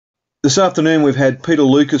This afternoon we've had Peter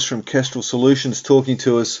Lucas from Cashflow Solutions talking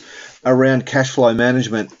to us around cash flow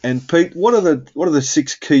management. And Pete, what are the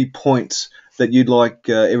 6 key points that you'd like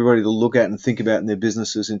everybody to look at and think about in their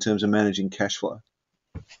businesses in terms of managing cash flow?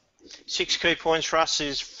 6 key points, Russ,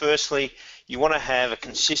 is firstly, you want to have a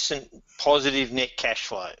consistent positive net cash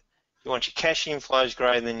flow. You want your cash inflows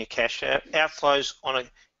greater than your cash outflows on a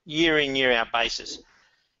year in, year out basis.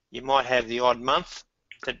 You might have the odd month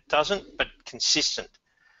that doesn't, but consistent.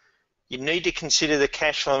 You need to consider the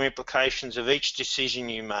cash flow implications of each decision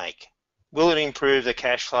you make. Will it improve the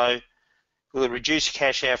cash flow? Will it reduce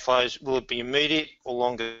cash outflows? Will it be immediate or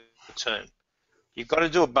longer term? You've got to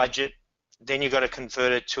do a budget, then you've got to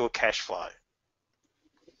convert it to a cash flow.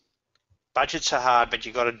 Budgets are hard, but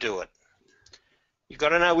you've got to do it. You've got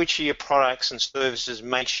to know which of your products and services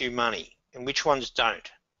makes you money and which ones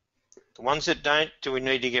don't. The ones that don't, do we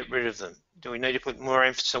need to get rid of them? Do we need to put more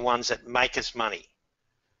emphasis on ones that make us money?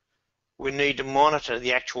 We need to monitor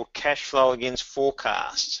the actual cash flow against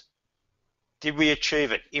forecasts. Did we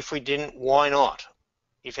achieve it? If we didn't, why not?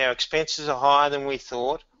 If our expenses are higher than we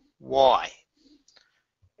thought, why?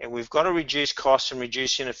 And we've got to reduce costs and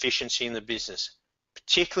reduce inefficiency in the business,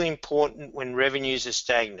 particularly important when revenues are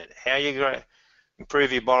stagnant. How are you going to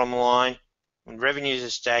improve your bottom line? When revenues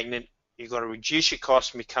are stagnant, you've got to reduce your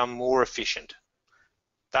costs and become more efficient.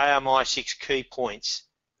 They are my 6 key points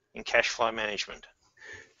in cash flow management.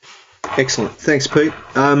 Excellent. Thanks, Pete.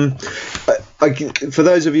 For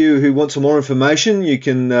those of you who want some more information, you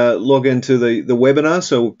can log into the webinar.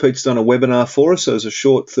 So Pete's done a webinar for us. So it's a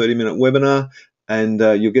short 30-minute webinar, and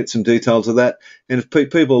you'll get some details of that. And if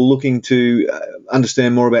people are looking to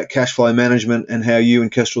understand more about cash flow management and how you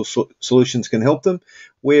and Cashflow Solutions can help them,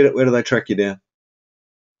 where do they track you down?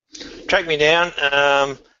 Track me down.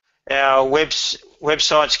 Our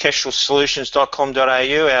website's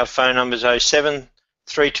cashflowsolutions.com.au. Our phone number is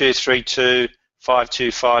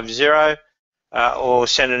 07-3232-5250, or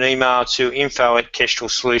send an email to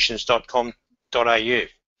info@cashflowsolutions.com.au.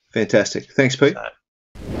 Fantastic. Thanks, Pete.